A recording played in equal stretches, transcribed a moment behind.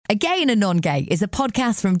A Gay and a Non-Gay is a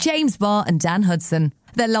podcast from James Barr and Dan Hudson.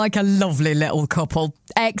 They're like a lovely little couple,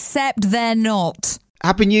 except they're not.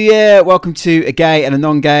 Happy New Year! Welcome to A Gay and a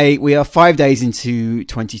Non-Gay. We are 5 days into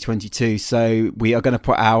 2022, so we are going to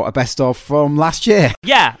put out a best of from last year.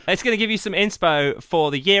 Yeah, it's going to give you some inspo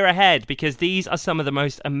for the year ahead, because these are some of the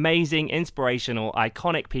most amazing, inspirational,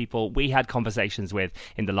 iconic people we had conversations with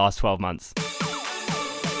in the last 12 months.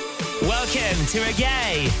 Welcome to A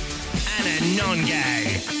Gay and a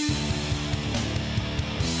Non-Gay.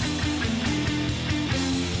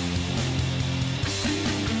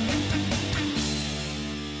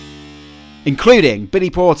 Including Billy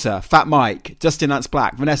Porter, Fat Mike, Dustin Lance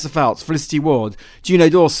Black, Vanessa Feltz, Felicity Ward, Juno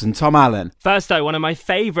Dawson, Tom Allen. First though, one of my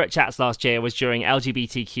favourite chats last year was during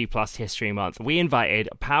LGBTQ+ History Month. We invited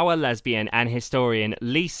power lesbian and historian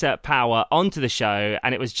Lisa Power onto the show,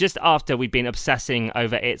 and it was just after we'd been obsessing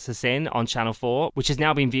over It's a Sin on Channel 4, which has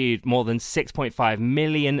now been viewed more than 6.5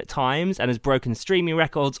 million times and has broken streaming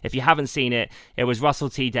records. If you haven't seen it, it was Russell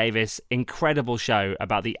T Davies' incredible show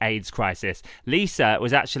about the AIDS crisis. Lisa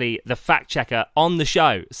was actually the fact checker on the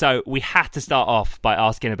show, so we had to start off by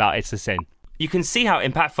asking about It's a Sin. You can see how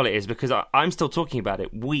impactful it is, because I'm still talking about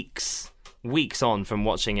it weeks on from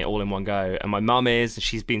watching it all in one go, and my mum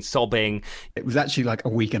she's been sobbing. It was actually like a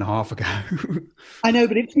week and a half ago. I know,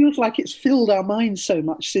 but it feels like it's filled our minds so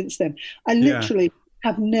much since then. I literally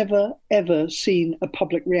have never ever seen a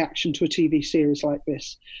public reaction to a TV series like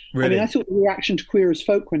this. Really? I mean, I thought the reaction to Queer as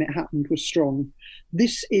Folk when it happened was strong.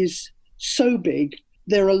 This is so big.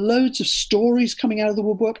 There are loads of stories coming out of the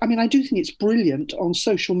woodwork. I mean, I do think it's brilliant on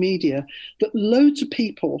social media that loads of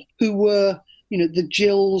people who were, the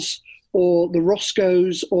Jills or the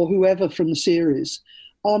Roscoes or whoever from the series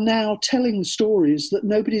are now telling stories that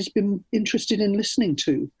nobody's been interested in listening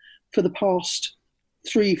to for the past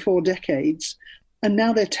 3-4 decades. And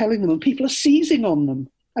now they're telling them, and people are seizing on them.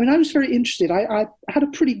 I mean, I was very interested. I had a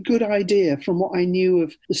pretty good idea from what I knew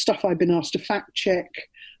of the stuff I'd been asked to fact check,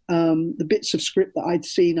 the bits of script that I'd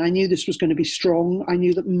seen. I knew this was going to be strong. I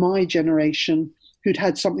knew that my generation, who'd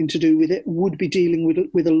had something to do with it, would be dealing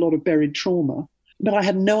with a lot of buried trauma. But I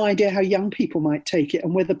had no idea how young people might take it,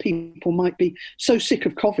 and whether people might be so sick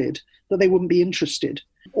of COVID that they wouldn't be interested,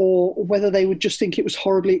 or whether they would just think it was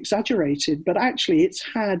horribly exaggerated. But actually, it's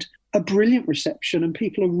had a brilliant reception, and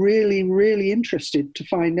people are really, really interested to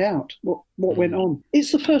find out what went on.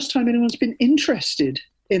 It's the first time anyone's been interested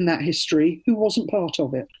in that history who wasn't part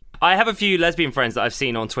of it. I have a few lesbian friends that I've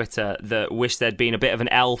seen on Twitter that wish there'd been a bit of an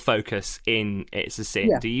L focus in It's a Sin.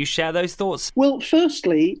 Yeah. Do you share those thoughts? Well,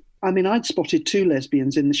 firstly, I mean, I'd spotted 2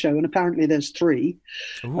 lesbians in the show, and apparently there's 3.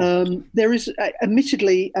 There is,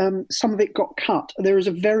 admittedly, some of it got cut. There is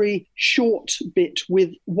a very short bit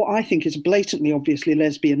with what I think is blatantly, obviously, a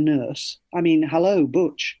lesbian nurse. I mean, hello,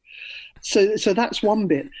 Butch. So that's one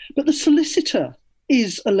bit. But the solicitor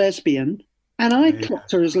is a lesbian, and I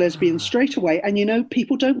clocked her as lesbian straight away. And,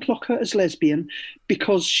 people don't clock her as lesbian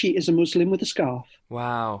because she is a Muslim with a scarf.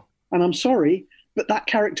 Wow. And I'm sorry, but that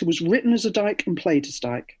character was written as a dyke and played as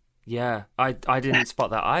dyke. Yeah, I didn't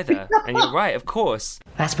spot that either. And you're right, of course.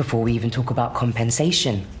 That's before we even talk about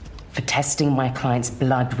compensation for testing my client's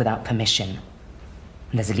blood without permission.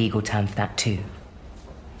 And there's a legal term for that too.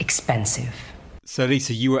 Expensive. So,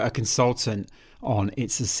 Lisa, you were a consultant on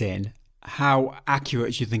It's a Sin. How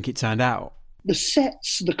accurate do you think it turned out? The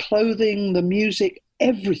sets, the clothing, the music,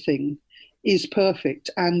 everything is perfect.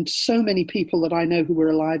 And so many people that I know who were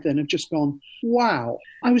alive then have just gone, wow.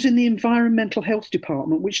 I was in the environmental health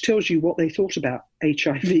department, which tells you what they thought about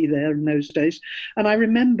HIV there in those days. And I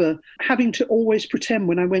remember having to always pretend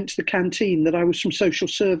when I went to the canteen that I was from social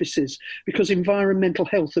services, because environmental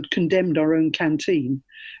health had condemned our own canteen.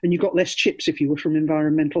 And you got less chips if you were from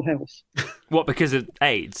environmental health. What, because of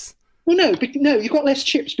AIDS? Well, no, you got less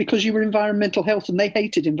chips because you were environmental health, and they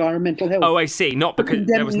hated environmental health. Oh, I see. Not because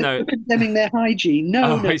there was no... condemning their hygiene.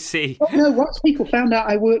 No. I see. Oh, no, once people found out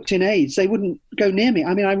I worked in AIDS, they wouldn't go near me.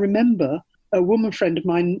 I mean, I remember a woman friend of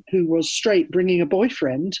mine who was straight bringing a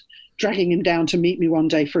boyfriend, dragging him down to meet me one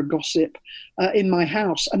day for a gossip in my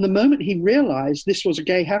house. And the moment he realised this was a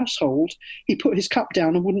gay household, he put his cup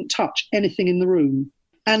down and wouldn't touch anything in the room.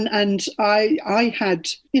 And I had,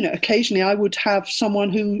 occasionally I would have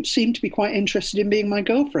someone who seemed to be quite interested in being my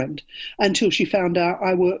girlfriend until she found out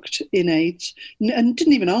I worked in AIDS and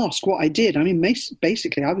didn't even ask what I did. I mean,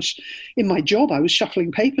 basically, I was in my job, I was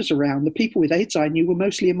shuffling papers around. The people with AIDS I knew were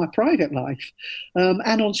mostly in my private life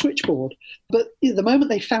and on switchboard. But the moment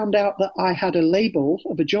they found out that I had a label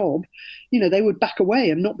of a job, they would back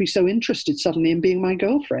away and not be so interested suddenly in being my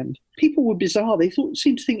girlfriend. People were bizarre. They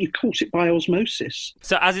seemed to think you caught it by osmosis.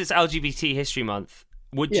 So as it's LGBT History Month,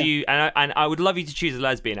 Would you? And I would love you to choose a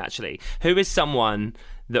lesbian. Actually, who is someone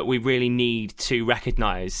that we really need to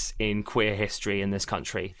recognise in queer history in this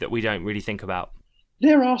country that we don't really think about?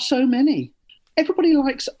 There are so many. Everybody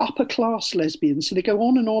likes upper class lesbians, so they go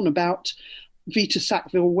on and on about Vita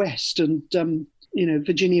Sackville West and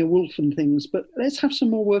Virginia Woolf and things. But let's have some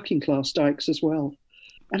more working class dykes as well,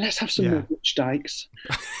 and let's have some more butch dykes.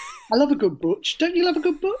 I love a good butch. Don't you love a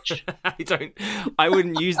good butch? I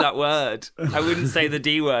wouldn't use that word. I wouldn't say the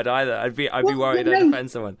D word either. I'd be worried I'd offend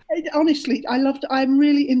someone. Honestly, I'm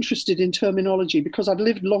really interested in terminology because I've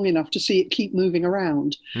lived long enough to see it keep moving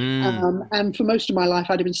around. And for most of my life,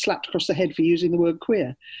 I'd have been slapped across the head for using the word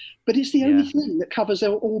queer. But it's the only thing that covers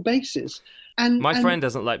all bases. My friend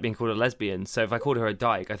doesn't like being called a lesbian, so if I called her a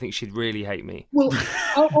dyke, I think she'd really hate me. Well,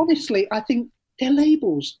 honestly, I think they're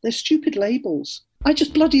labels. They're stupid labels. I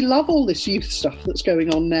just bloody love all this youth stuff that's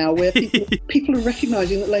going on now where people are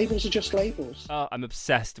recognising that labels are just labels. Oh, I'm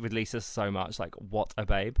obsessed with Lisa so much. Like, what a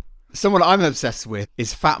babe. Someone I'm obsessed with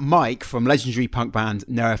is Fat Mike from legendary punk band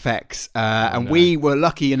NoFX. We were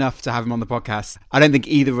lucky enough to have him on the podcast. I don't think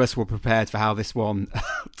either of us were prepared for how this one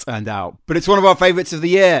turned out. But it's one of our favourites of the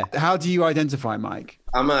year. How do you identify Mike?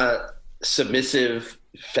 I'm a submissive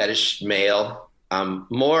fetish male. I'm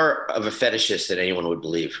more of a fetishist than anyone would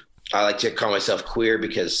believe. I like to call myself queer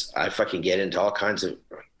because I fucking get into all kinds of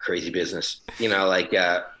crazy business.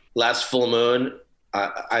 Last full moon,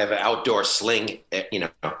 I have an outdoor sling, in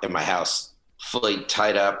my house, fully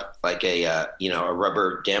tied up like a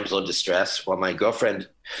rubber damsel in distress while my girlfriend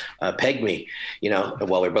pegged me,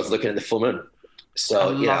 while we were both looking at the full moon. So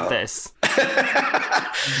I love this.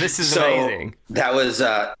 This is amazing. That was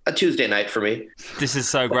a Tuesday night for me. This is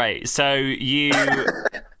so great. So you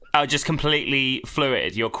are just completely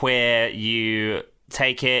fluid. You're queer. You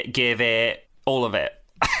take it, give it, all of it.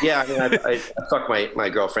 Yeah, I mean, I fucked my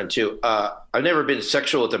girlfriend too. I've never been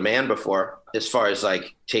sexual with a man before. As far as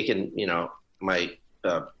like taking, my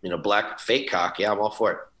black fake cock. Yeah, I'm all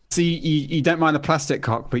for it. So you don't mind a plastic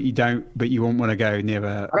cock, but you won't want to go near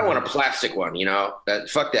a... I don't want a plastic one,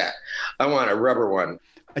 fuck that. I want a rubber one.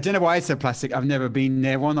 I don't know why I said plastic. I've never been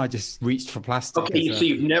near one. I just reached for plastic. Okay, so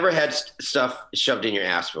you've never had stuff shoved in your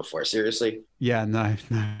ass before? Seriously? Yeah, no.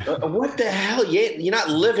 What the hell? You're not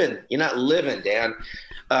living. You're not living, Dan.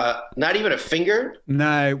 Not even a finger?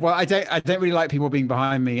 No. Well, I don't really like people being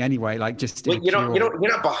behind me anyway. Like just. Well, you're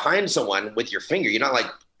not behind someone with your finger. You're not like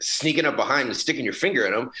sneaking up behind and sticking your finger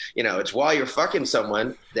in them. It's while you're fucking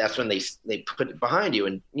someone. That's when they put it behind you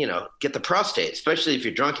and get the prostate. Especially if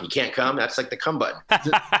you're drunk and you can't come. That's like the cum button.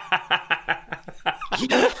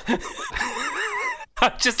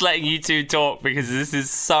 I'm just letting you two talk because this is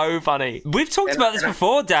so funny. We've talked about this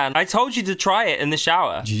before, Dan. I told you to try it in the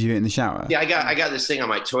shower. Did you do it in the shower? Yeah, I got this thing on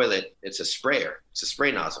my toilet. It's a sprayer. It's a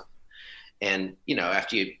spray nozzle. And,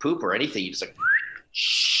 after you poop or anything, you just like,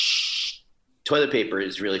 shh. Toilet paper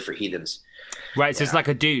is really for heathens. Right, so it's like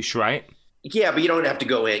a douche, right? Yeah, but you don't have to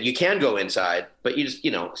go in. You can go inside, but you just,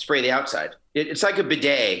 spray the outside. It's like a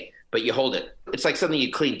bidet, but you hold it. It's like something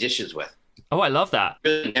you clean dishes with. Oh, I love that.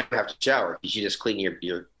 You really never have to shower because you just clean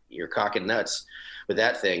your cock and nuts with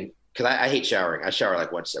that thing. Because I hate showering. I shower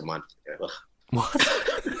like once a month. Ugh. What?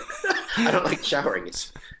 I don't like showering.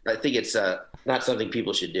 I think it's not something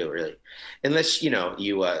people should do, really. Unless, you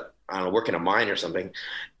I don't know, work in a mine or something.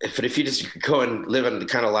 But if you just go and live in the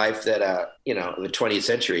kind of life that, the 20th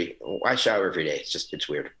century, why shower every day? It's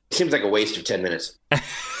weird. It seems like a waste of 10 minutes.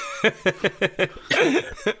 Do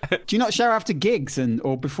you not shower after gigs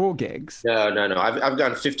or before gigs? No. I've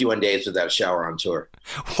gone 51 days without a shower on tour.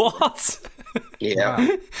 What? Yeah.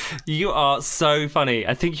 Wow. You are so funny.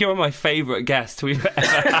 I think you're my favourite guest we've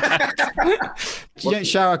ever had. You don't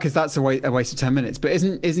shower because that's a waste of 10 minutes. But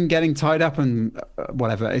isn't getting tied up and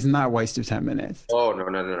whatever, isn't that a waste of 10 minutes? Oh, no.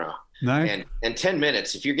 No? And 10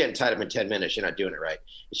 minutes, if you're getting tied up in 10 minute, you're not doing it right.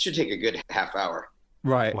 It should take a good half hour.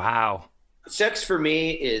 Right. Wow. Sex for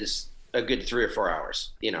me is a good 3 or 4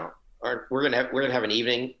 hours. We're gonna have an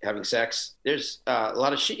evening having sex. There's a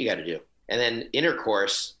lot of shit you got to do, and then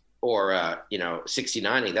intercourse or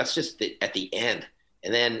 69ing. That's just at the end,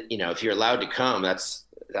 and then if you're allowed to come, that's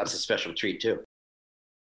a special treat too.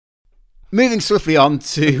 Moving swiftly on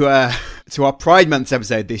to our Pride Month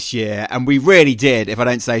episode this year, and we really did, if I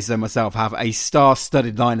don't say so myself, have a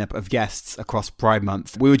star-studded lineup of guests across Pride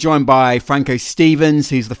Month. We were joined by Franco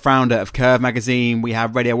Stevens, who's the founder of Curve magazine. We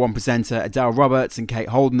have Radio 1 presenter Adele Roberts and Kate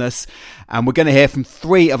Holderness, and we're going to hear from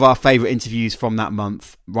 3 of our favourite interviews from that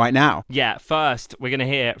month right now. Yeah, first we're going to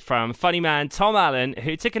hear from funny man Tom Allen,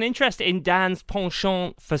 who took an interest in Dan's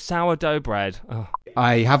penchant for sourdough bread. Oh.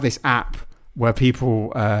 I have this app where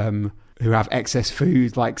people who have excess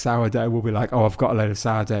food like sourdough will be like, oh, I've got a load of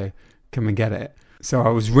sourdough, come and get it. So I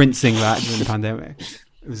was rinsing that during the pandemic.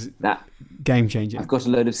 It was that game changing. I've got a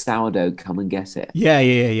load of sourdough, come and get it.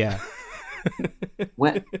 Yeah.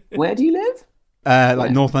 Where do you live?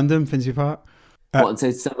 Like North London, Finsbury Park. What, and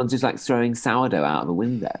so someone's just like throwing sourdough out of a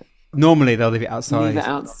window? Normally they'll leave it outside. Leave it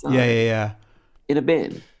outside? Yeah. In a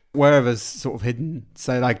bin? Wherever's sort of hidden.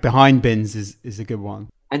 So like behind bins is a good one.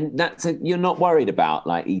 And that's you're not worried about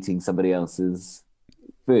like eating somebody else's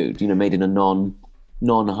food, made in a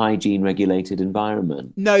non-hygiene regulated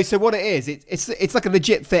environment? No, so what it is, it's like a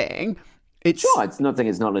legit thing. Sure, it's nothing.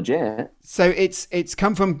 It's not legit. So it's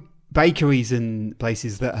come from bakeries and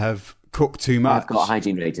places that have cooked too much. I've got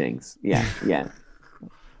hygiene ratings. Yeah.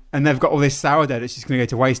 And they've got all this sourdough that's just going to go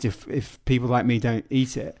to waste if people like me don't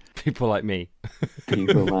eat it. People like me.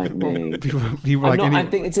 People like me. people like anyone. I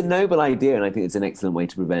think it's a noble idea, and I think it's an excellent way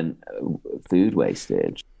to prevent food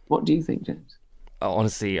wastage. What do you think, James?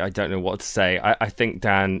 Honestly, I don't know what to say. I think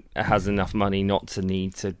Dan has enough money not to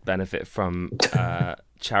need to benefit from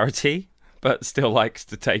charity, but still likes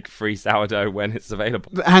to take free sourdough when it's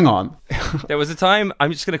available. Hang on. There was a time,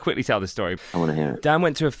 I'm just going to quickly tell this story. I want to hear it. Dan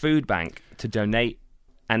went to a food bank to donate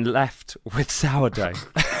and left with sourdough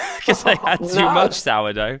because they had too much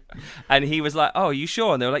sourdough. And he was like, oh, are you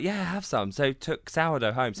sure? And they were like, yeah, have some. So took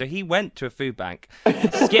sourdough home. So he went to a food bank,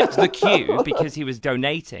 skipped the queue because he was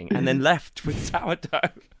donating, and then left with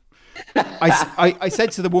sourdough. I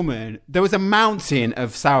said to the woman, there was a mountain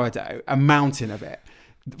of sourdough, a mountain of it.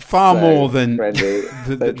 Far more than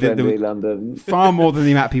trendy London. Far more than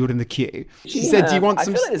the amount of people in the queue. She said, do you want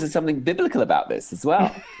some... I feel like there's something biblical about this as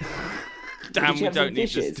well. Damn, we don't need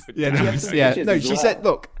this. No, she said,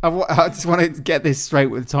 look, I just want to get this straight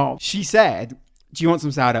with Tom. She said, do you want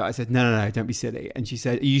some sourdough? I said, no, don't be silly. And she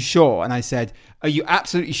said, are you sure? And I said, are you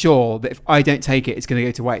absolutely sure that if I don't take it, it's going to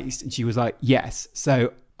go to waste? And she was like, yes.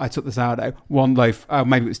 So I took the sourdough, 1 loaf,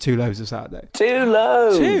 maybe it was 2 loaves of sourdough. 2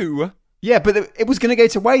 loaves? 2? Yeah, but it was going to go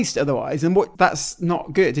to waste otherwise. And that's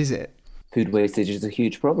not good, is it? Food wastage is a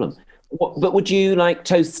huge problem. But would you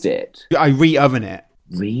toast it? I re-oven it.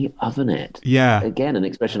 Re-oven it? Yeah. Again, an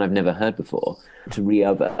expression I've never heard before. To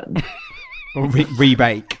re-oven. Or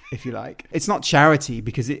rebake, if you like. It's not charity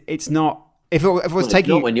because it's not. If I was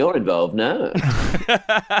taking, not when you're involved, no.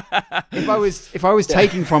 if I was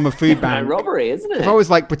taking from a food bank, robbery, isn't it? If I was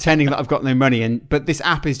pretending that I've got no money, but this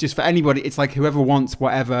app is just for anybody. It's like whoever wants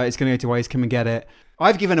whatever, it's going to go to waste. Come and get it.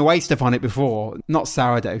 I've given away stuff on it before, not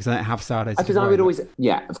sourdough because I don't have sourdough. Because I would always,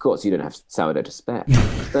 of course you don't have sourdough to spare.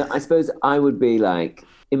 But I suppose I would be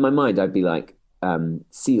in my mind, I'd be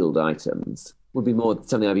sealed items would be more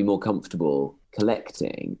something I'd be more comfortable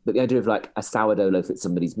collecting. But the idea of a sourdough loaf that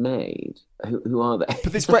somebody's made, who are they?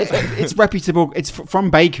 But it's reputable. It's from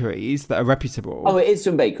bakeries that are reputable. Oh, it is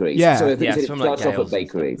from bakeries. Yeah, so I think it starts off at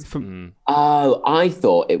bakeries. Oh, I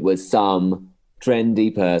thought it was some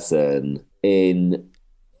trendy person in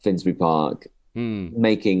Finsbury Park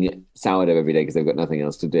making sourdough every day because they've got nothing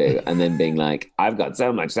else to do, and then being like, I've got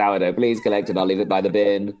so much sourdough, please collect it, I'll leave it by the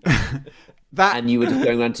bin. And you were just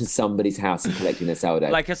going around to somebody's house and collecting their sourdough.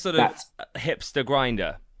 Like a sort of hipster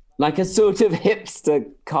grinder. Like a sort of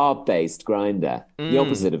hipster carb-based grinder. The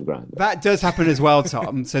opposite of grinder. That does happen as well,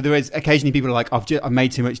 Tom. So there is occasionally people are like, I've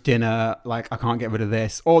made too much dinner, I can't get rid of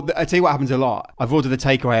this. Or I tell you what happens a lot. I've ordered a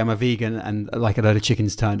takeaway, I'm a vegan, and a load of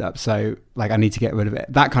chickens turned up. So I need to get rid of it.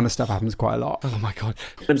 That kind of stuff happens quite a lot. Oh my God.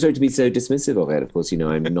 I'm sorry to be so dismissive of it. Of course,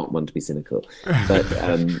 I'm not one to be cynical. But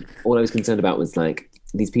all I was concerned about was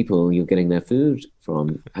these people you're getting their food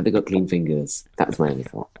from, have they got clean fingers? That's my only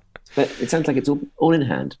thought. But it sounds like it's all in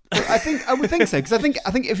hand. I would think so, because I think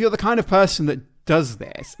if you're the kind of person that does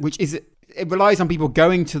this, which is it relies on people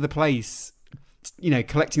going to the place,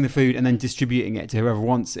 collecting the food and then distributing it to whoever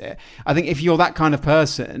wants it. I think if you're that kind of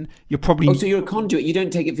person, you're probably. Oh, so you're a conduit. You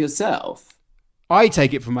don't take it for yourself. I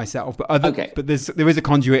take it for myself, but but there is a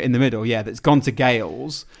conduit in the middle, that's gone to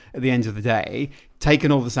Gales at the end of the day, taken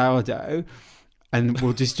all the sourdough, and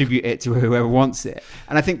will distribute it to whoever wants it.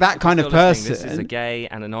 And I think that kind of person... This is a gay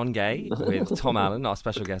and a non-gay with Tom Allen, our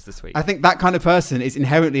special guest this week. I think that kind of person is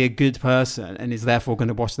inherently a good person and is therefore going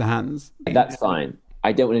to wash their hands. That's fine.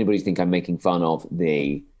 I don't want anybody to think I'm making fun of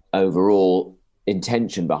the overall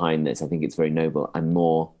intention behind this. I think it's very noble. I'm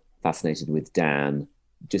more fascinated with Dan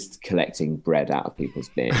just collecting bread out of people's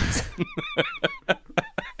bins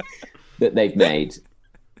that they've made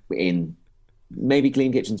in maybe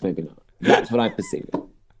clean kitchens, maybe not. That's what I perceive. Or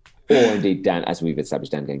indeed, Dan, as we've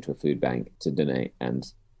established, Dan going to a food bank to donate and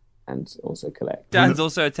also collect. Dan's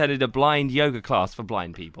also attended a blind yoga class for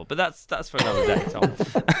blind people, but that's for another day,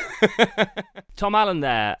 Tom. Tom Allen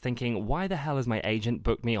there, thinking, why the hell has my agent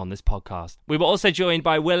booked me on this podcast? We were also joined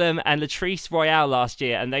by Willem and Latrice Royale last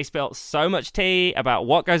year, and they spilled so much tea about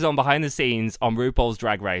what goes on behind the scenes on RuPaul's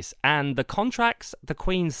Drag Race and the contracts the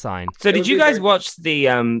queens sign. So did you guys watch the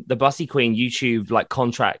Bussy Queen YouTube like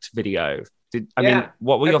contract video? I mean,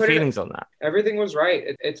 what were your feelings on that? Everything was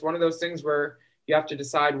right. It's one of those things where you have to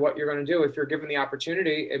decide what you're going to do. If you're given the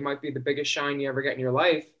opportunity, it might be the biggest shine you ever get in your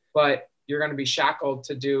life, but you're going to be shackled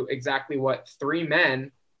to do exactly what three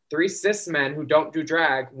cis men who don't do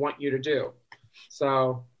drag want you to do.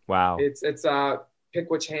 So wow, it's pick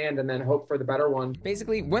which hand and then hope for the better one.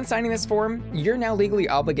 Basically, when signing this form, you're now legally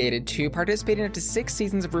obligated to participate in up to 6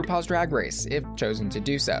 seasons of RuPaul's Drag Race, if chosen to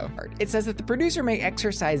do so. It says that the producer may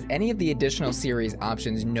exercise any of the additional series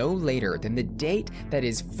options no later than the date that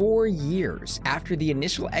is 4 years after the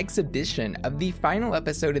initial exhibition of the final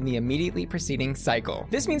episode in the immediately preceding cycle.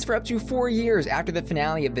 This means for up to 4 years after the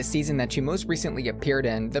finale of the season that you most recently appeared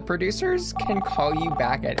in, the producers can call you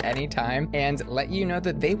back at any time and let you know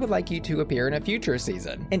that they would like you to appear in a future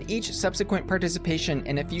season. And each subsequent participation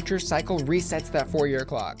in a future cycle resets that 4-year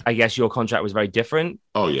clock. I guess your contract was very different.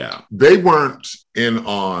 Oh, yeah. They weren't in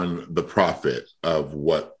on the profit of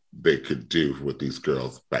what they could do with these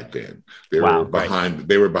girls back then. They were behind.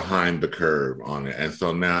 They were behind the curve on it. And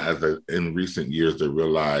so now, in recent years, they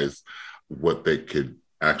realized what they could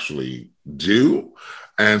actually do.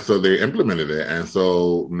 And so they implemented it. And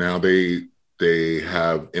so now they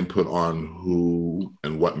have input on who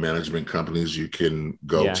and what management companies you can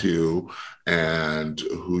go to and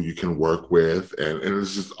who you can work with. And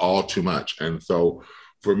it's just all too much. And so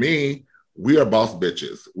for me, we are boss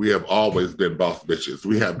bitches. We have always been boss bitches.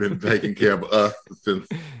 We have been taking care of us since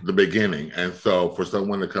the beginning. And so for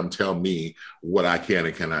someone to come tell me what I can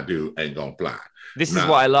and cannot do ain't gonna fly. This is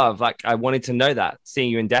what I love. Like, I wanted to know that,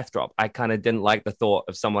 seeing you in Death Drop. I kind of didn't like the thought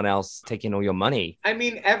of someone else taking all your money. I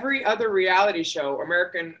mean, every other reality show,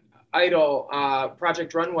 American Idol,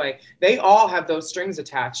 Project Runway, they all have those strings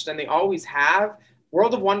attached, and they always have.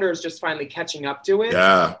 World of Wonder is just finally catching up to it.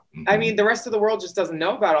 Yeah. I mean, the rest of the world just doesn't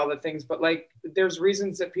know about all the things, but like, there's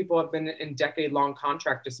reasons that people have been in decade-long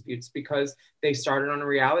contract disputes because they started on a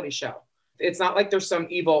reality show. It's not like there's some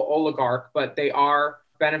evil oligarch, but they are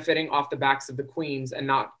benefiting off the backs of the queens and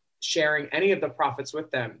not sharing any of the profits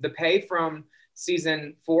with them. The pay from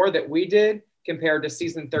season 4 that we did compared to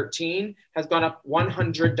season 13 has gone up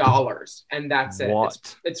 $100, and that's it.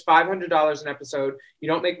 It's $500 an episode. You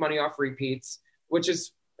don't make money off repeats, which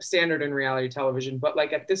is standard in reality television. But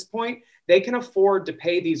like at this point, they can afford to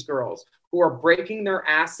pay these girls who are breaking their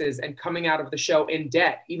asses and coming out of the show in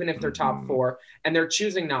debt, even if they're top 4, and they're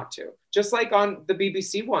choosing not to. Just like on the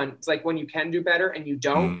BBC one, it's like when you can do better and you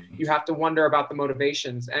don't, you have to wonder about the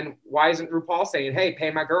motivations. And why isn't RuPaul saying, hey, pay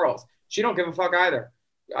my girls? She don't give a fuck either.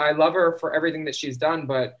 I love her for everything that she's done,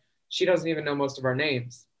 but she doesn't even know most of our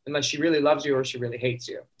names. Unless she really loves you or she really hates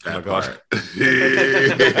you. Oh my God.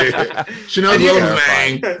 She knows Will's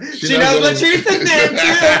name. She knows Latrice's name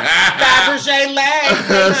too. Fabergé Leg.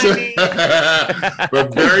 For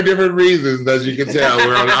very different reasons, as you can tell.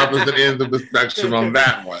 We're on opposite ends of the spectrum on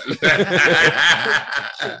that one.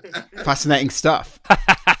 Fascinating stuff.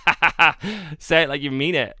 Say it like you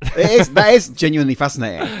mean it. That is genuinely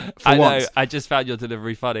fascinating. I know. I just found your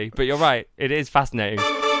delivery funny. But you're right. It is fascinating.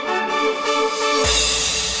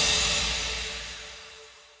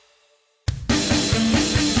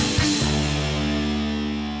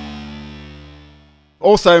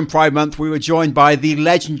 Also in Pride Month, we were joined by the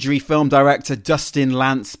legendary film director Dustin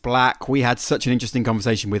Lance Black. We had such an interesting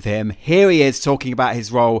conversation with him. Here he is talking about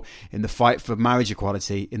his role in the fight for marriage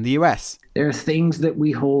equality in the US. There are things that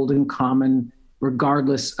we hold in common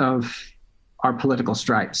regardless of our political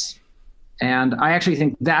stripes. And I actually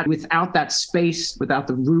think that without that space, without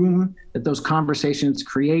the room that those conversations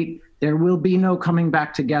create, there will be no coming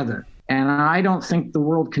back together. And I don't think the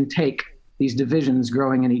world can take these divisions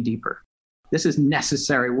growing any deeper. This is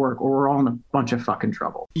necessary work or we're all in a bunch of fucking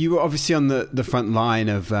trouble. You were obviously on the front line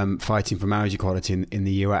of fighting for marriage equality in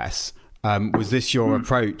the US. Was this your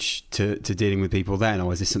approach to dealing with people then,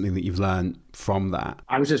 or is this something that you've learned from that?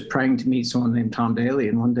 I was just praying to meet someone named Tom Daly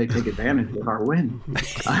and one day take advantage of our win.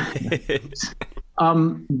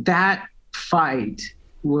 That fight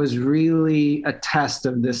was really a test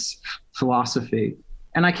of this philosophy.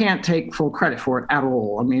 And I can't take full credit for it at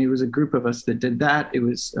all. I mean, it was a group of us that did that. It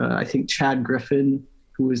was, I think, Chad Griffin,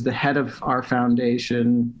 who was the head of our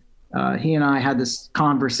foundation. He and I had this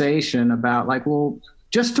conversation about like, well,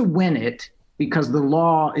 just to win it, because the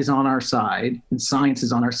law is on our side and science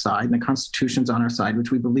is on our side and the Constitution's on our side,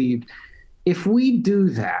 which we believe, if we do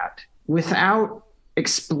that without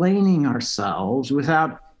explaining ourselves,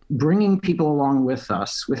 without bringing people along with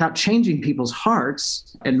us without changing people's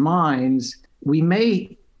hearts and minds, we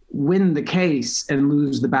may win the case and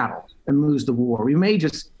lose the battle and lose the war. We may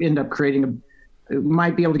just end up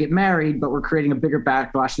might be able to get married, but we're creating a bigger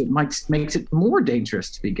backlash that makes it more dangerous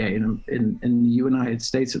to be gay in the United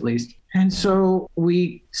States, at least. And so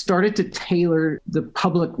we started to tailor the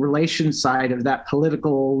public relations side of that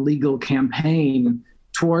political legal campaign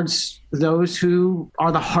towards those who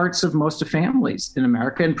are the hearts of most of families in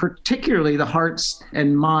America, and particularly the hearts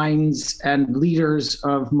and minds and leaders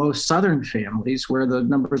of most Southern families where the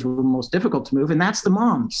numbers were most difficult to move, and that's the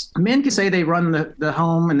moms. Men can say they run the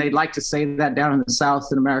home, and they'd like to say that down in the South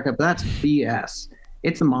in America, but that's BS.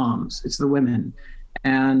 It's the moms, it's the women.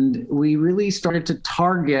 And we really started to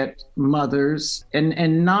target mothers,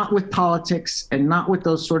 and not with politics and not with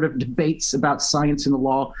those sort of debates about science and the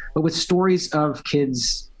law, but with stories of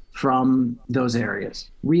kids from those areas,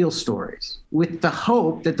 real stories, with the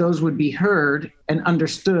hope that those would be heard and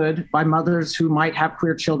understood by mothers who might have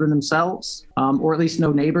queer children themselves, or at least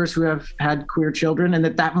know neighbors who have had queer children, and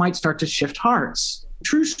that might start to shift hearts.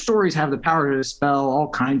 True stories have the power to dispel all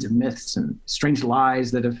kinds of myths and strange lies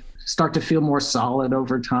that start to feel more solid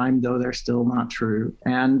over time, though they're still not true.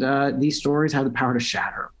 And these stories have the power to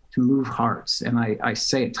shatter, to move hearts. And I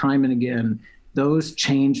say it time and again, those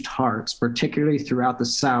changed hearts, particularly throughout the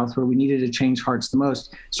South, where we needed to change hearts the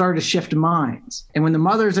most, started to shift minds. And when the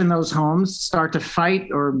mothers in those homes start to fight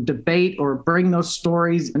or debate or bring those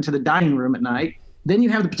stories into the dining room at night, then you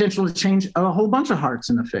have the potential to change a whole bunch of hearts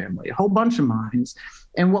in a family, a whole bunch of minds.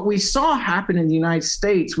 And what we saw happen in the United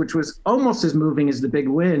States, which was almost as moving as the big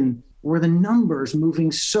win, were the numbers moving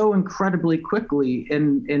so incredibly quickly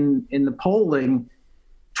in the polling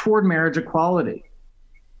toward marriage equality.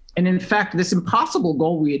 And in fact, this impossible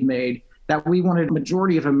goal we had made, that we wanted a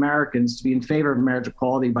majority of Americans to be in favor of marriage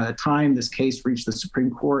equality by the time this case reached the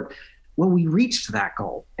Supreme Court, well, we reached that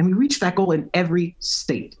goal. And we reached that goal in every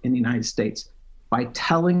state in the United States by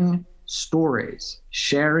telling stories,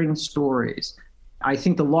 sharing stories. I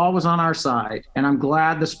think the law was on our side, and I'm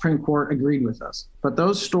glad the Supreme Court agreed with us. But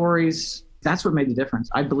those stories, that's what made the difference.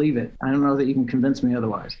 I believe it. I don't know that you can convince me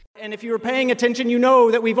otherwise. And if you were paying attention, you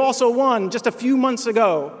know that we've also won just a few months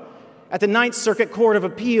ago at the Ninth Circuit Court of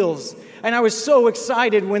Appeals. And I was so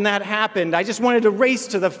excited when that happened. I just wanted to race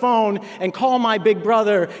to the phone and call my big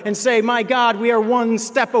brother and say, my God, we are one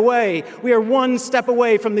step away. We are one step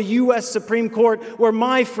away from the U.S. Supreme Court, where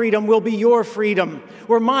my freedom will be your freedom,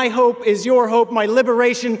 where my hope is your hope, my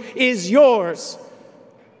liberation is yours.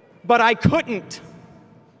 But I couldn't.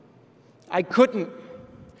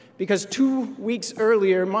 Because 2 weeks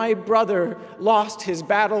earlier, my brother lost his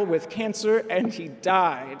battle with cancer and he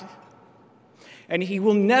died. And he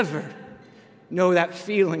will never know that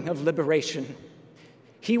feeling of liberation.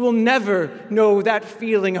 He will never know that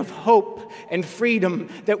feeling of hope and freedom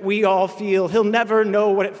that we all feel. He'll never know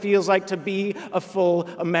what it feels like to be a full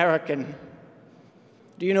American.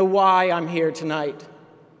 Do you know why I'm here tonight?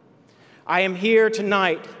 I am here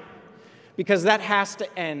tonight because that has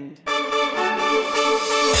to end.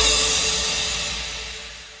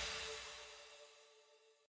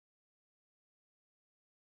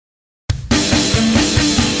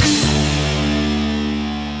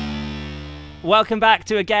 Welcome back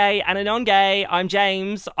to A Gay and a Non-Gay. I'm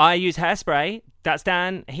James. I use hairspray. That's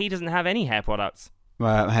Dan. He doesn't have any hair products.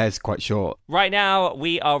 My hair's quite short. Right now,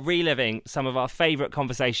 we are reliving some of our favourite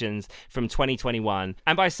conversations from 2021.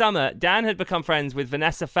 And by summer, Dan had become friends with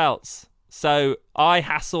Vanessa Feltz. So I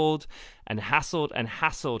hassled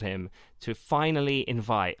him to finally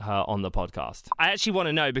invite her on the podcast. I actually want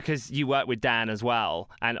to know, because you work with Dan as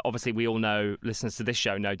well, and obviously we all know, listeners to this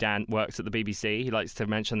show know Dan works at the BBC. He likes to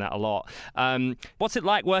mention that a lot. What's it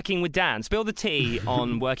like working with Dan? Spill the tea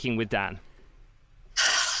on working with Dan.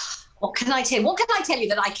 What can I tell you? What can I tell you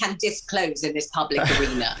that I can disclose in this public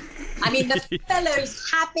arena? I mean, the fellow's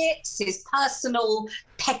habits, his personal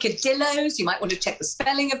peccadillos, you might want to check the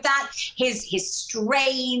spelling of that, his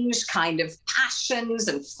strange kind of passions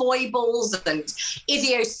and foibles and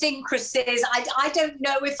idiosyncrasies. I don't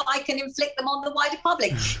know if I can inflict them on the wider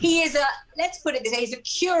public. He is let's put it this way, he's a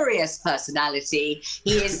curious personality.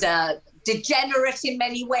 He is degenerate in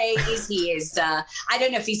many ways. He is, I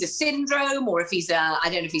don't know if he's a syndrome or if he's I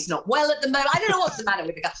don't know if he's not well at the moment. I don't know what's the matter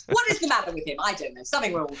with the guy. What is the matter with him? I don't know.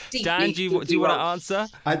 Something wrong. Dan, do you want to answer?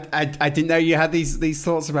 I didn't know you had these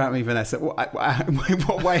thoughts about me, Vanessa. In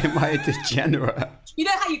what way am I a degenerate? You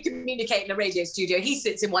know how you communicate in a radio studio? He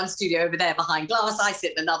sits in one studio over there behind glass. I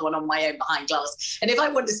sit in another one on my own behind glass. And if I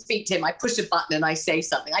want to speak to him, I push a button and I say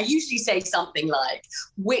something. I usually say something like,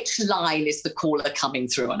 which line is the caller coming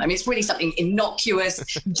through on? I mean, it's really something innocuous,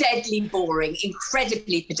 deadly boring,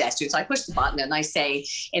 incredibly pedestrian. So I push the button and I say,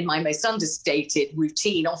 in my most understated,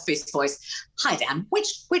 routine office voice, "Hi, Dan,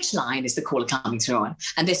 which line is the caller coming through on?"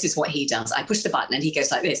 And this is what he does. I push the button and he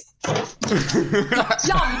goes like this. He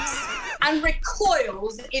jumps and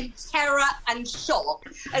recoils in terror and shock,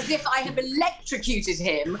 as if I have electrocuted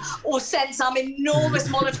him or sent some enormous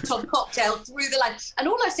Molotov cocktail through the line. And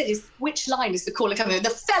all I said is, "Which line is the caller coming in?"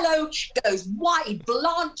 The fellow goes white, he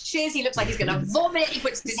blanches, he looks like he's going to vomit, he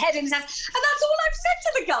puts his head in his hands, and that's all I've said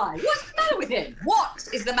to the guy. What's the matter with him? What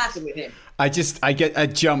is the matter with him? I get a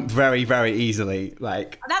jump very, very easily.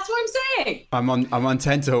 Like, That's what I'm saying. I'm on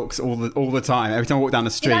tenterhooks all the time. Every time I walk down the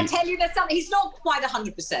street. Did I tell you there's something? He's not quite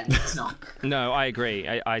 100%. It's not. No, I agree.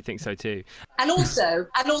 I think so too. And also,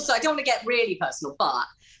 I don't want to get really personal, but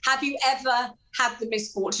have you ever had the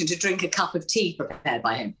misfortune to drink a cup of tea prepared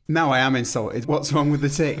by him? Now I am insulted. What's wrong with the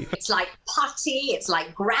tea? It's like putty, it's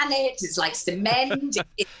like granite, it's like cement.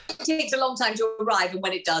 It takes a long time to arrive, and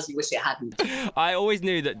when it does, you wish it hadn't. I always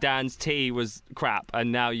knew that Dan's tea was crap, and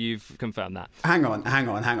now you've confirmed that. Hang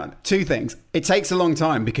on. Two things. It takes a long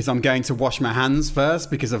time because I'm going to wash my hands first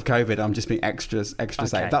because of COVID. I'm just being extra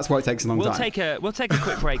safe. That's why it takes a long time. We'll take a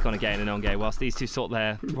quick break on Again and On Gay whilst these two sort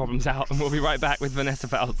their problems out, and we'll be right back with Vanessa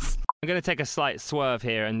Feltz. I'm going to take a slight swerve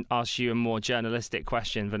here and ask you a more journalistic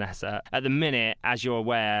question, Vanessa. At the minute, as you're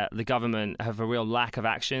aware, the government have a real lack of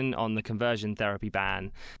action on the conversion therapy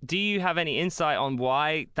ban. Do you have any insight on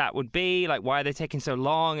why that would be? Like, why are they taking so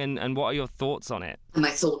long, and what are your thoughts on it? My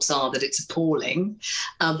thoughts are that it's appalling,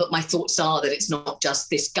 but my thoughts are that it's not just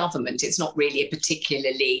this government. It's not really a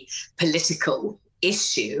particularly political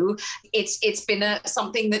issue. It's been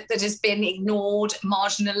something that has been ignored,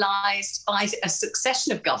 marginalised by a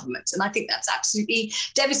succession of governments. And I think that's absolutely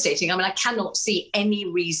devastating. I mean, I cannot see any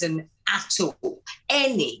reason at all,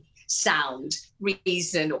 any sound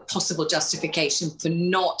reason or possible justification for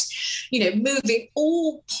not, moving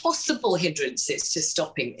all possible hindrances to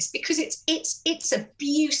stopping this, because it's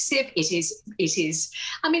abusive. It is.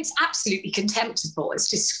 I mean, it's absolutely contemptible. It's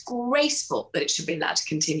disgraceful that it should be allowed to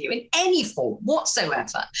continue in any form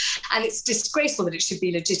whatsoever, and it's disgraceful that it should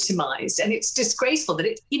be legitimised, and it's disgraceful that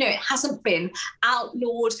it hasn't been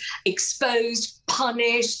outlawed, exposed,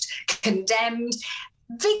 punished, condemned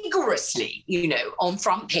vigorously, on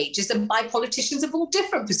front pages and by politicians of all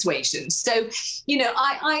different persuasions. So,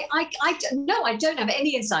 I don't have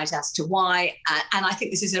any insight as to why, and I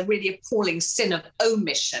think this is a really appalling sin of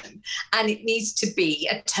omission, and it needs to be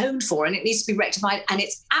atoned for, and it needs to be rectified, and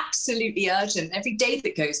it's absolutely urgent. Every day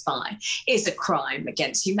that goes by is a crime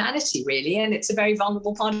against humanity, really, and it's a very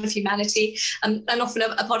vulnerable part of humanity, and often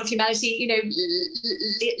a part of humanity,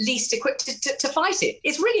 least equipped to fight it.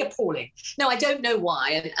 It's really appalling. No, I don't know why.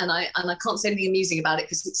 And I can't say anything amusing about it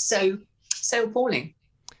because it's so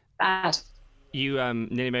bad. You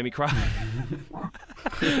nearly made me cry.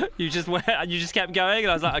 You just kept going, and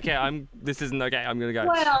I was like, okay, this isn't okay. I'm gonna go.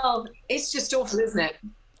 Well, it's just awful, isn't it?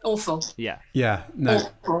 Awful. Yeah. No.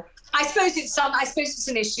 Awful. I suppose it's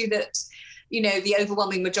an issue that the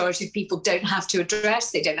overwhelming majority of people don't have to address.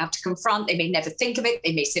 They don't have to confront. They may never think of it.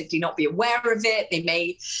 They may simply not be aware of it. They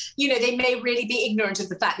may really be ignorant of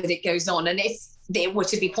the fact that it goes on. And if they were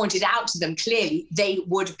to be pointed out to them clearly, they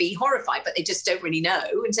would be horrified, but they just don't really know.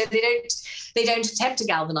 And so they don't attempt to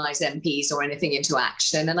galvanise MPs or anything into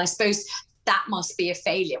action. And I suppose that must be a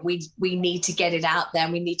failure. We need to get it out there,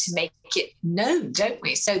 and we need to make it known, don't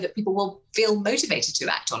we? So that people will feel motivated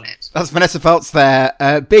to act on it. That's Vanessa Feltz there.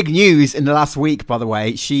 Big news in the last week, by the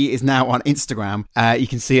way. She is now on Instagram. You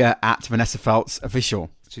can see her at Vanessa Feltz Official.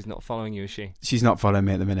 She's not following you, is she? She's not following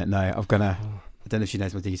me at the minute, no. I don't know if she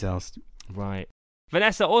knows my details. Right.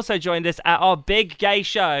 Vanessa also joined us at our big gay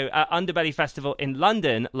show at Underbelly Festival in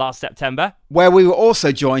London last September, where we were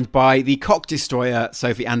also joined by the cock destroyer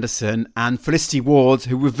Sophie Anderson and Felicity Ward,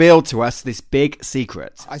 who revealed to us this big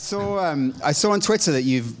secret. I saw on Twitter that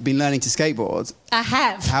you've been learning to skateboard. I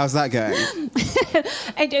have. How's that going?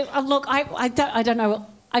 Look, I don't know.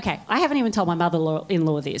 Okay, I haven't even told my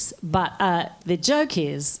mother-in-law this, but the joke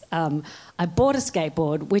is I bought a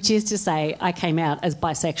skateboard, which is to say I came out as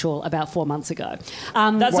bisexual about 4 months ago.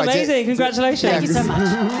 That's amazing. Congratulations. Thank you so much.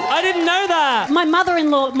 I didn't know that. My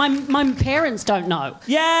mother-in-law, my parents don't know.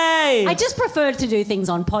 Yay! I just prefer to do things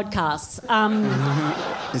on podcasts.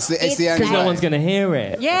 It's the only because no one's going to hear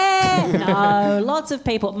it. Yeah. No, lots of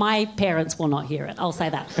people. My parents will not hear it. I'll say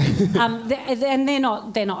that. And they're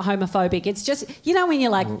not homophobic. It's just, when you're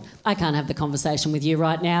like, I can't have the conversation with you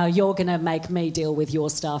right now. You're going to make me deal with your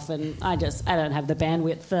stuff, and I just ridiculous. I don't have the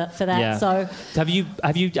bandwidth for that. Yeah. So, have you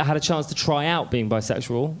had a chance to try out being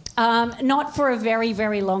bisexual? not for a very,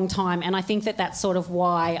 very long time, and I think that's sort of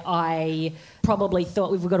why I probably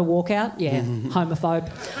thought we've got to walk out. Yeah,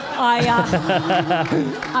 homophobe.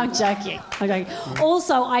 I'm joking.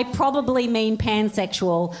 Also, I probably mean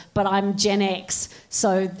pansexual, but I'm Gen X,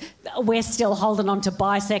 so we're still holding on to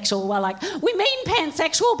bisexual. We're like, we mean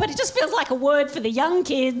pansexual, but it just feels like a word for the young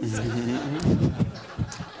kids.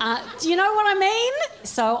 Do you know what I mean?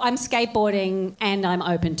 So I'm skateboarding and I'm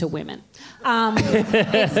open to women.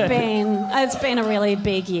 It's been a really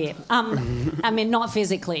big year. I mean, not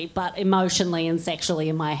physically, but emotionally and sexually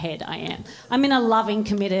in my head, I am. I'm in a loving,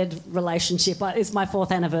 committed relationship. It's my 4th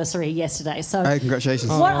anniversary yesterday. So, hey, congratulations!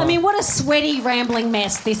 What a sweaty, rambling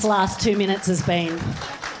mess this last 2 minutes has been.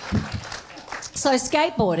 So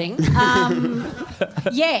skateboarding,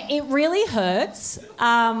 yeah, it really hurts.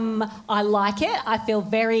 I like it. I feel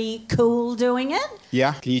very cool doing it.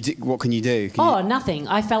 Yeah. What can you do? Nothing.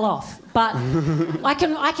 I fell off. But I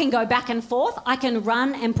can go back and forth. I can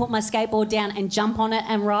run and put my skateboard down and jump on it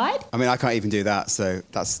and ride. I mean, I can't even do that, so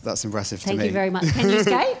that's impressive to me. Thank you very much. Can you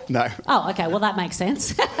skate? No. Oh, okay. Well, that makes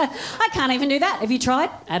sense. I can't even do that. Have you tried?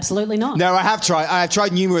 Absolutely not. No, I have tried. I have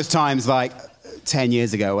tried numerous times, like 10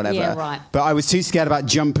 years ago or whatever. Yeah, right. But I was too scared I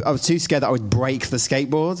was too scared that I would break the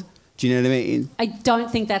skateboard. Do you know what I mean? I don't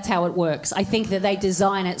think that's how it works. I think that they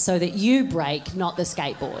design it so that you break, not the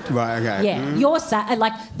skateboard. Right, okay. Yeah, you're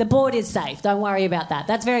like, the board is safe. Don't worry about that.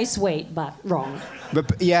 That's very sweet, but wrong.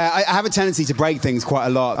 But yeah, I have a tendency to break things quite a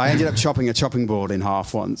lot. I ended up chopping a chopping board in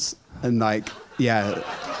half once. And yeah.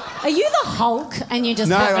 Are you the Hulk and you just...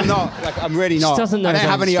 No, I'm not. I'm really not. I don't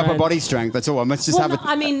have any upper strength. body strength at all. I must just have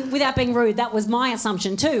I mean, without being rude, that was my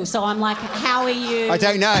assumption too. So I'm like, how are you... I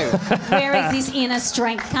don't know. Where is this inner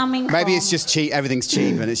strength coming from? Maybe it's just cheap. Everything's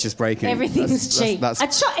cheap and it's just breaking. Everything's cheap.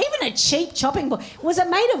 Even a cheap chopping board. Was it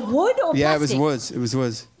made of wood or plastic? Yeah, it was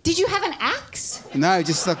wood. Did you have an axe? No,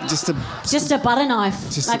 just a butter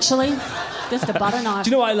knife, actually. Just a butter knife. Do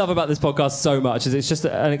you know what I love about this podcast so much? Is it's just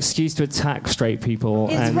an excuse to attack straight people.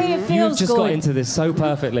 It feels you've just got into this so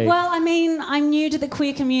perfectly. Well, I mean, I'm new to the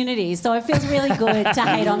queer community, so it feels really good to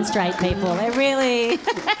hate on straight people. It really...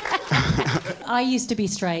 I used to be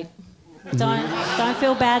straight. Don't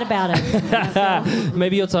feel bad about it.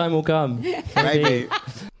 Maybe your time will come. Maybe.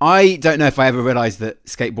 I don't know if I ever realised that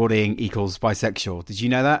skateboarding equals bisexual. Did you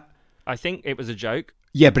know that? I think it was a joke.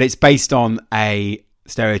 Yeah, but it's based on a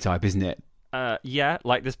stereotype, isn't it? Yeah,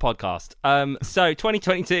 like this podcast. So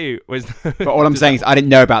 2022 was... But all I'm saying is I didn't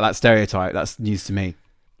know about that stereotype. That's news to me.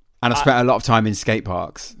 And I've spent a lot of time in skate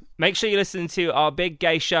parks. Make sure you listen to our big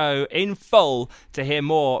gay show in full to hear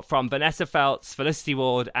more from Vanessa Feltz, Felicity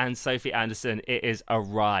Ward and Sophie Anderson. It is a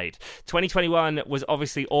ride. 2021 was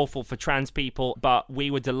obviously awful for trans people, but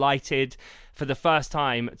we were delighted for the first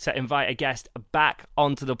time to invite a guest back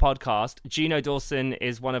onto the podcast. Juno Dawson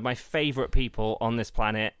is one of my favourite people on this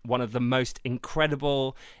planet, one of the most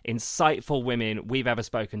incredible, insightful women we've ever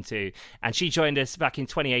spoken to. And she joined us back in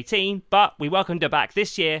 2018, but we welcomed her back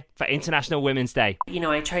this year for International Women's Day. You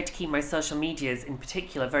know, I try to keep my social medias in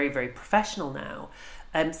particular very, very professional now.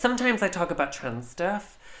 Sometimes I talk about trans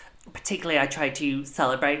stuff. Particularly, I try to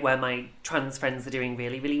celebrate where my trans friends are doing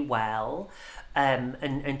really, really well.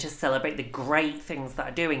 And to celebrate the great things that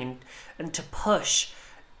are doing and to push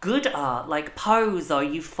good art like Pose or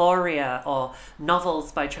Euphoria or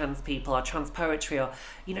novels by trans people or trans poetry or,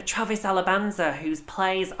 you know, Travis Alabanza, whose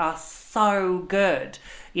plays are so good.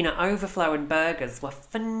 You know, Overflow and Burgers were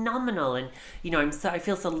phenomenal, and, you know, I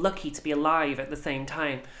feel so lucky to be alive at the same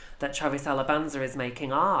time that Travis Alabanza is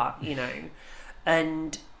making art, you know.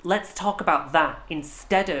 And let's talk about that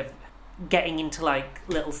instead of getting into like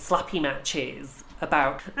little slappy matches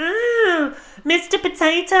about Mr.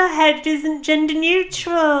 Potato Head isn't gender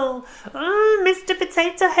neutral. Mr.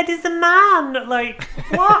 Potato Head is a man. Like,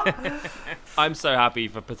 what? I'm so happy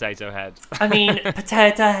for Potato Head. I mean,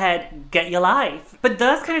 Potato Head, get your life. But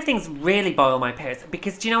those kind of things really boil my piss,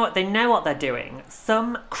 because do you know what? They know what they're doing.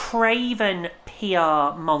 Some craven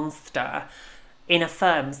PR monster in a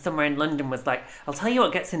firm somewhere in London was like, I'll tell you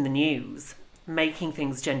what gets in the news. Making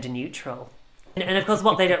things gender neutral. And of course,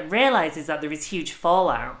 what they don't realise is that there is huge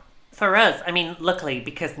fallout. For us, I mean, luckily,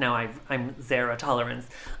 because now I'm zero tolerance,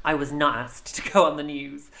 I was not asked to go on the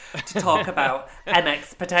news to talk about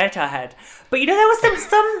MX Potato Head. But, you know, there was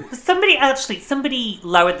somebody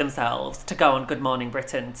lowered themselves to go on Good Morning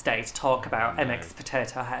Britain today to talk about MX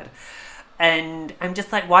Potato Head. And I'm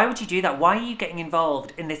just like, why would you do that? Why are you getting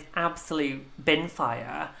involved in this absolute bin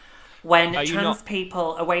fire when trans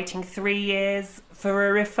people are waiting 3 years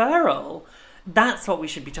for a referral? That's what we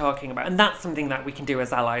should be talking about. And that's something that we can do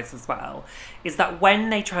as allies as well, is that when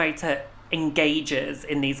they try to engage us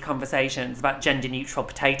in these conversations about gender-neutral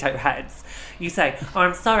potato heads, you say, oh,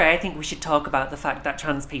 I'm sorry, I think we should talk about the fact that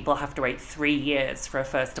trans people have to wait 3 years for a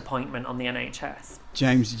first appointment on the NHS.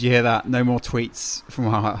 James, did you hear that? No more tweets from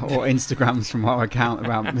or Instagrams from our account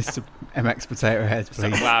about Mr. MX Potato Head,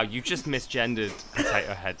 please. Wow, you just misgendered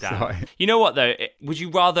Potato Head, Dan. Sorry. You know what, though? Would you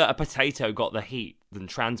rather a potato got the heat than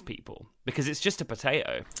trans people? Because it's just a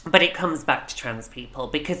potato. But it comes back to trans people,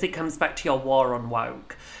 because it comes back to your war on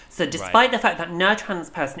woke. So despite the fact that no trans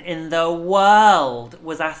person in the world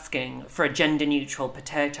was asking for a gender-neutral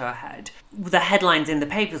potato head, the headlines in the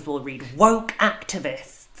papers will read, woke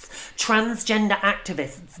activists, transgender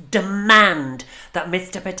activists demand that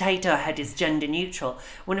Mr. Potato Head is gender neutral,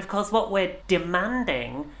 when of course what we're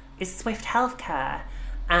demanding is swift healthcare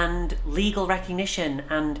and legal recognition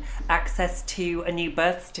and access to a new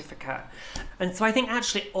birth certificate. And so I think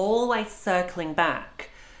actually always circling back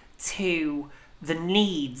to the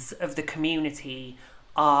needs of the community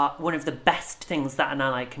are one of the best things that an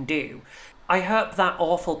ally can do. I hope that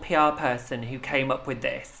awful PR person who came up with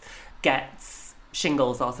this gets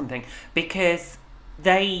shingles or something, because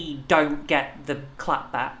they don't get the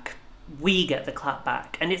clap back. We get the clap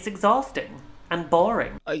back, and it's exhausting and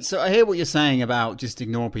boring. So I hear what you're saying about just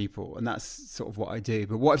ignore people, and that's sort of what I do.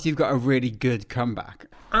 But what if you've got a really good comeback?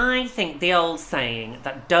 I think the old saying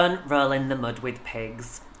that don't roll in the mud with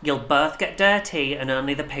pigs. You'll both get dirty and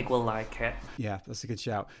only the pig will like it. Yeah, that's a good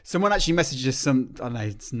shout. Someone actually messaged us some, I don't know,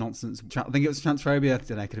 it's nonsense. I think it was transphobia. I don't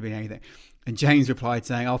know, it could have been anything. And James replied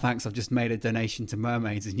saying, oh, thanks, I've just made a donation to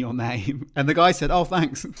mermaids in your name. And the guy said, oh,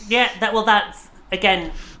 thanks. Yeah, that's,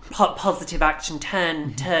 again, positive action.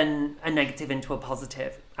 Turn a negative into a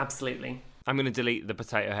positive. Absolutely. I'm going to delete the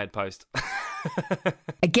Potato Head post.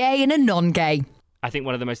 A gay and a non-gay. I think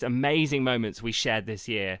one of the most amazing moments we shared this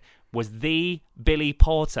year was the Billy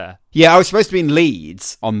Porter. Yeah, I was supposed to be in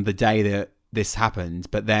Leeds on the day that this happened,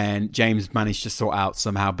 but then James managed to sort out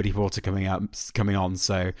somehow Billy Porter coming on.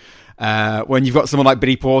 So when you've got someone like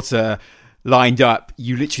Billy Porter lined up,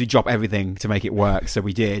 you literally drop everything to make it work. So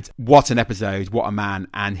we did. What an episode, what a man.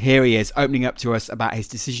 And here he is opening up to us about his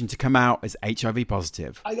decision to come out as HIV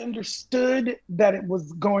positive. I understood that it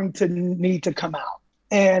was going to need to come out,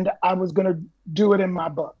 and I was going to do it in my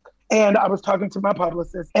book. And I was talking to my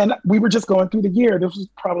publicist, and we were just going through the year. This was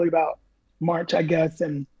probably about March, I guess,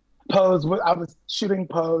 and Pose, I was shooting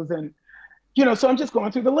Pose, and, so I'm just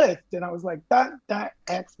going through the list, and I was like, that,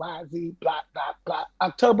 X, Y, Z, blah, blah, blah.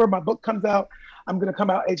 October, my book comes out. I'm going to come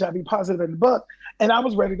out HIV positive in the book, and I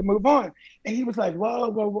was ready to move on. And he was like,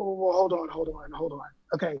 whoa, hold on.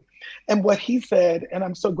 Okay. And what he said, and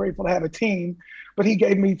I'm so grateful to have a team, but he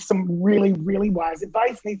gave me some really, really wise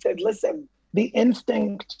advice. And he said, listen, the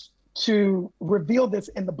instinct to reveal this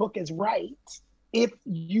in the book is right if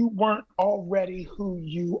you weren't already who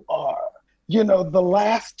you are. The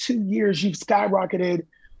last 2 years you've skyrocketed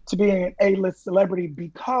to being an A-list celebrity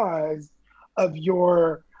because of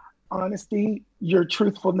your honesty, your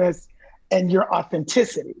truthfulness, and your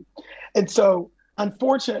authenticity. And so,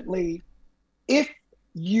 unfortunately, if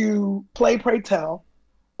you play Pray Tell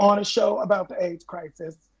on a show about the AIDS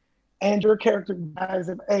crisis and your character dies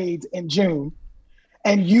of AIDS in June,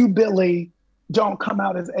 and you, Billy, don't come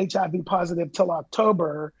out as HIV positive till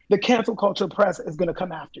October, the cancel culture press is going to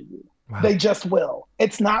come after you. Wow. They just will.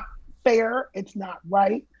 It's not fair. It's not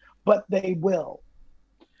right, but they will.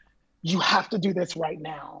 You have to do this right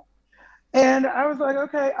now. And I was like,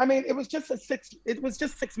 okay. I mean, it was just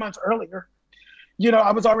 6 months earlier.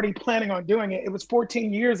 I was already planning on doing it. It was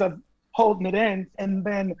 14 years of holding it in. And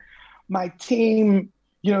then my team,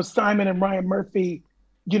 Simon and Ryan Murphy,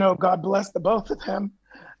 God bless the both of them.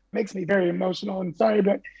 Makes me very emotional and sorry,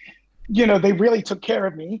 but, they really took care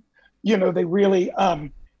of me. They really,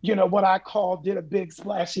 what I call did a big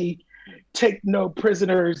splashy, take no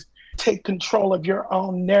prisoners, take control of your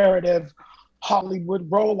own narrative Hollywood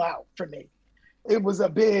rollout for me. It was a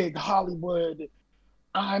big Hollywood,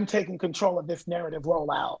 I'm taking control of this narrative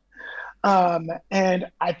rollout. And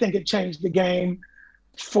I think it changed the game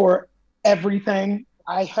for everything.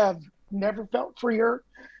 I have never felt freer.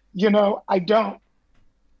 I don't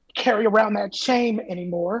carry around that shame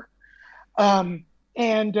anymore. And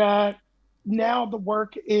now the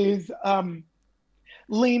work is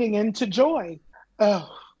leaning into joy. I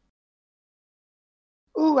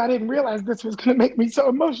didn't realize this was going to make me so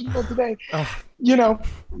emotional today.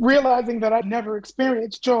 Realizing that I've never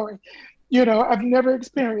experienced joy. I've never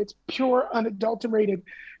experienced pure, unadulterated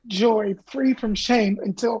joy, free from shame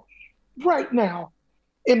until right now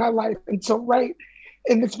in my life, until right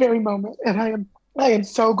in this very moment. And I am I am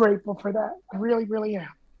so grateful for that. I really, really am.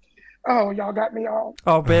 Oh, y'all got me all.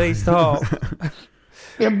 Oh, Billy, stop.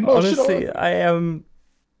 Emotional. Honestly, I am.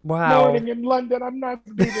 Wow. Morning in London, I'm not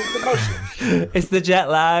being emotional. It's the jet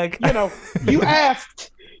lag. You know, you asked.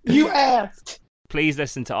 You asked. Please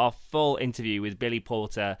listen to our full interview with Billy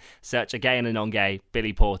Porter. Search A Gay and a Non-Gay,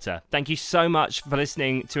 Billy Porter. Thank you so much for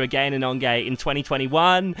listening to A Gay and a Non-Gay in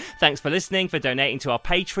 2021. Thanks for listening, for donating to our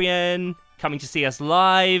Patreon, coming to see us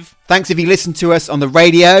live. Thanks if you listen to us on the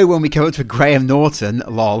radio when we come up to Graham Norton,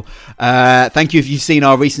 lol. Thank you if you've seen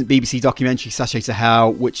our recent BBC documentary, Sachet to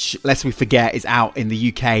Hell, which, lest we forget, is out in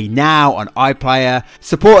the UK now on iPlayer.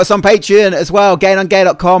 Support us on Patreon as well,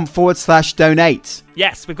 gaynongay.com/donate.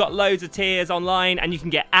 Yes, we've got loads of tiers online, and you can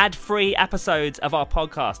get ad-free episodes of our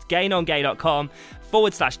podcast,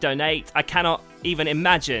 gaynongay.com/donate. I cannot even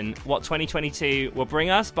imagine what 2022 will bring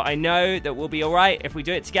us, but I know that we'll be all right if we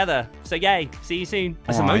do it together. So yay, see you soon.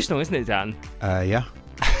 That's all right. Emotional, isn't it, Dan? Yeah.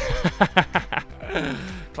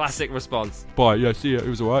 Classic response. Bye, yeah, see you. It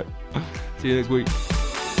was all right. See you next week.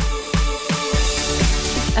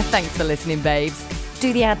 Thanks for listening, babes.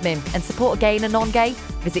 Do the admin and support A Gay and a Non-Gay.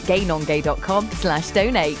 Visit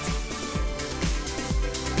gaynongay.com/donate.